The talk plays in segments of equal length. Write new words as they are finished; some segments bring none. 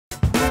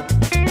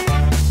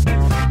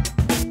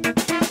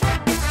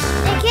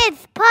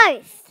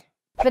both.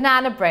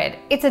 Banana bread.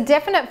 It's a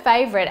definite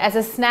favourite as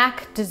a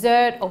snack,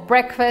 dessert or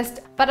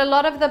breakfast, but a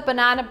lot of the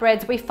banana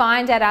breads we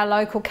find at our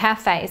local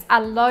cafes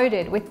are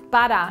loaded with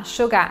butter,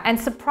 sugar and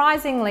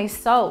surprisingly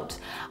salt.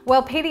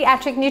 Well,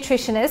 paediatric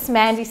nutritionist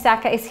Mandy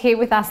Sacher is here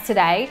with us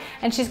today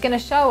and she's going to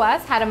show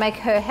us how to make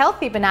her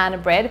healthy banana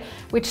bread,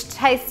 which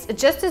tastes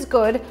just as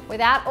good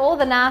without all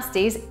the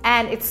nasties,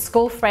 and it's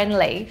school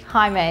friendly.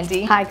 Hi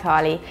Mandy. Hi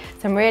Carly.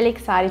 So I'm really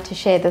excited to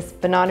share this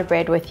banana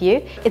bread with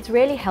you. It's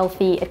really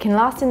healthy. It can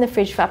last in the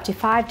fridge for up to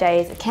 5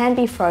 days. It can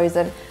be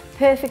frozen.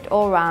 Perfect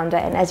all-rounder,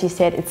 and as you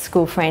said, it's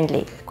school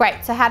friendly.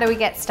 Great, so how do we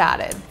get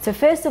started? So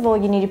first of all,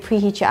 you need to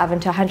preheat your oven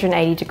to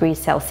 180 degrees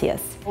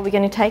Celsius. We're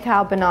going to take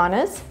our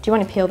bananas. Do you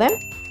want to peel them?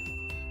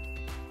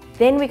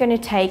 Then we're going to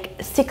take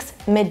 6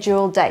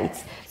 medjool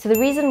dates. So the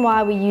reason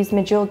why we use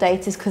medjool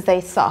dates is because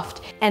they're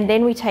soft. And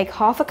then we take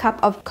half a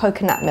cup of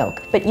coconut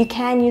milk, but you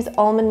can use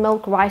almond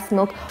milk, rice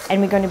milk,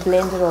 and we're going to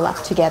blend it all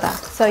up together.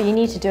 So you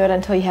need to do it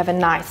until you have a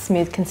nice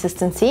smooth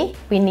consistency.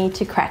 We need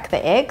to crack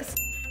the eggs.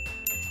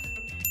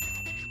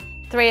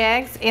 3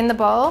 eggs in the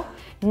bowl.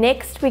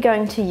 Next, we're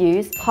going to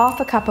use half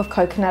a cup of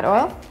coconut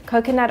oil.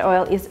 Coconut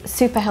oil is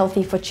super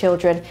healthy for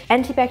children,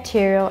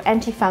 antibacterial,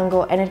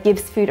 antifungal, and it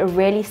gives food a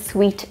really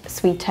sweet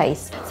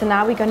taste. So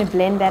now we're going to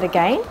blend that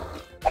again.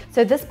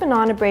 So this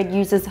banana bread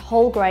uses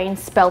whole grain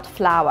spelt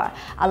flour.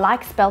 I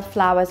like spelt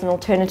flour as an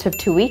alternative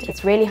to wheat.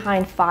 It's really high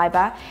in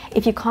fiber.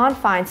 If you can't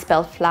find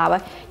spelt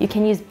flour, you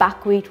can use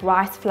buckwheat,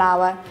 rice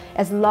flour,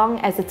 as long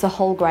as it's a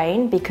whole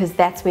grain, because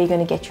that's where you're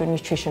going to get your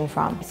nutrition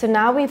from. So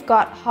now we've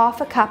got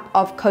half a cup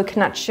of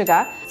coconut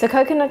sugar. So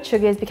coconut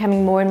sugar is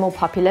becoming more and more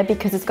popular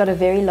because it's got a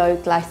very low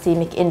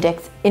glycemic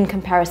index in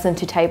comparison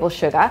to table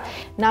sugar.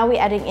 Now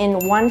we're adding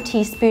in 1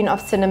 teaspoon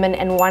of cinnamon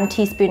and 1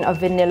 teaspoon of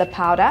vanilla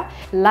powder.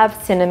 Love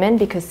cinnamon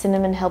because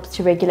cinnamon helps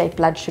to regulate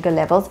blood sugar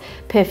levels.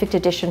 Perfect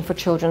addition for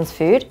children's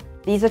food.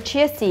 These are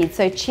chia seeds.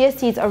 So chia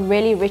seeds are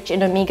really rich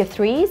in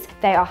omega-3s.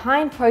 They are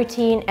high in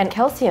protein and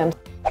calcium.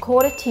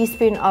 1/4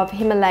 teaspoon of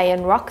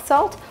Himalayan rock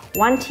salt,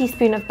 1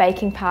 teaspoon of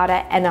baking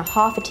powder and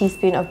 1/2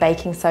 teaspoon of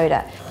baking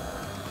soda.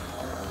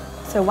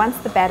 So once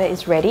the batter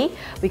is ready,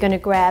 we're going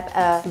to grab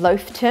a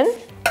loaf tin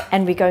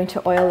and we're going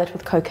to oil it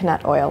with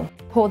coconut oil.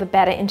 Pour the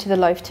batter into the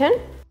loaf tin.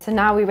 So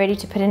now we're ready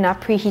to put in our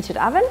preheated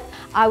oven.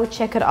 I would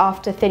check it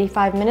after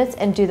 35 minutes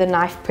and do the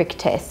knife prick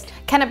test.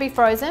 Can it be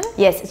frozen?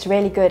 Yes, it's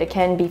really good. It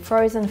can be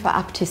frozen for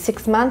up to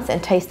 6 months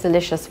and tastes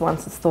delicious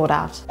once it's thawed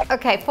out.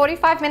 Okay,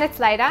 45 minutes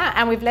later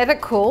and we've let it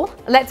cool.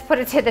 Let's put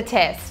it to the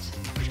test.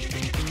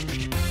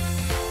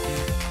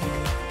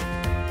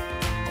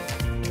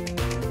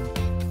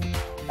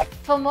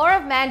 For more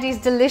of Mandy's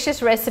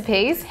delicious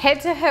recipes, head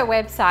to her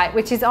website,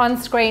 which is on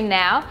screen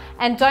now,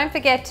 and don't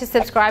forget to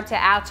subscribe to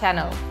our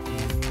channel.